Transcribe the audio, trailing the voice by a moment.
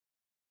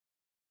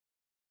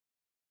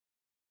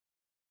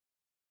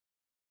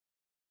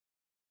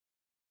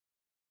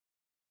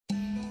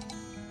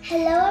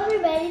Hello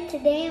everybody,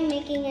 today I'm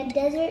making a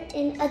desert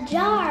in a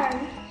jar.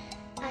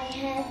 I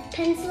have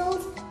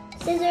pencils,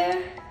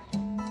 scissors,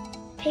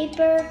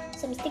 paper,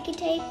 some sticky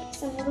tape,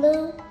 some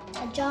glue,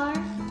 a jar,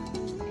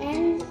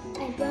 and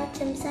I brought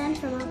some sand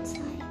from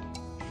outside.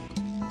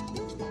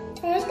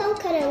 First I'll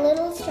cut a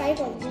little stripe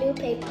of blue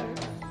paper.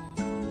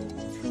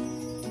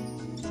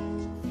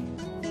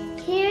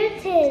 Here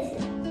it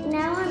is.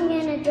 Now I'm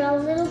going to draw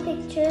little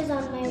pictures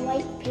on my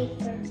white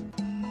paper.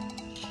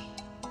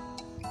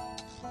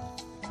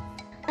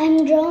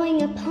 I'm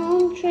drawing a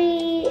palm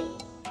tree,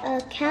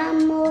 a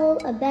camel,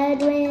 a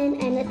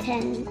bedouin, and a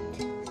tent.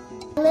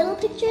 The little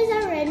pictures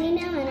are ready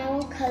now and I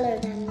will color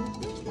them.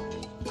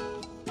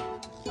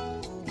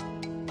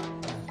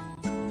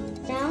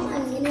 Now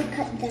I'm going to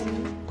cut them.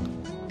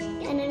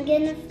 And I'm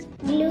going to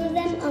glue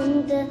them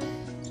on the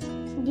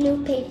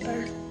blue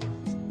paper,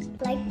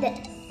 like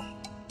this.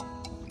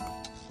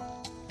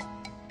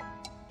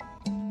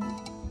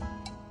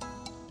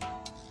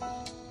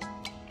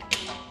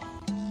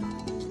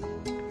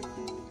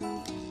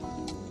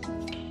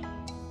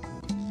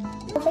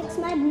 I'll fix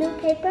my blue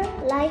paper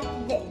like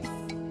this.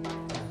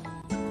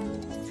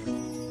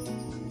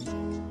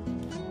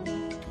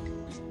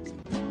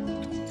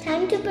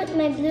 Time to put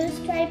my blue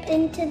stripe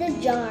into the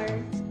jar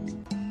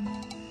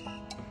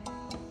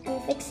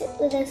and fix it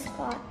with a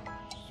scotch.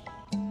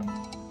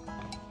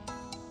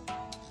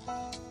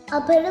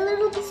 I'll put a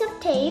little piece of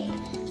tape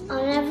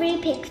on every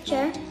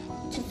picture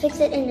to fix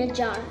it in the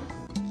jar.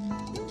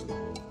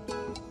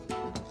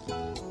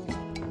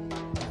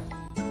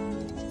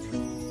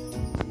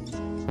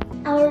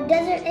 Our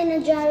desert in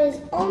a jar is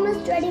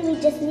almost ready.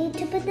 We just need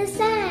to put the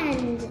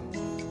sand.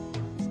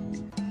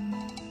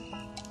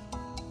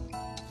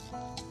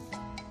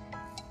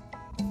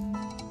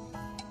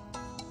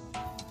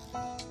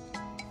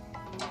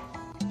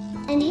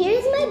 And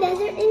here's my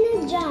desert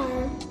in a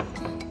jar.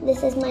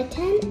 This is my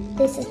tent,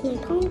 this is my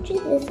palm tree,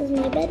 this is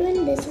my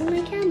bedouin, this is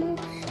my camel.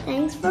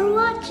 Thanks for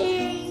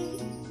watching.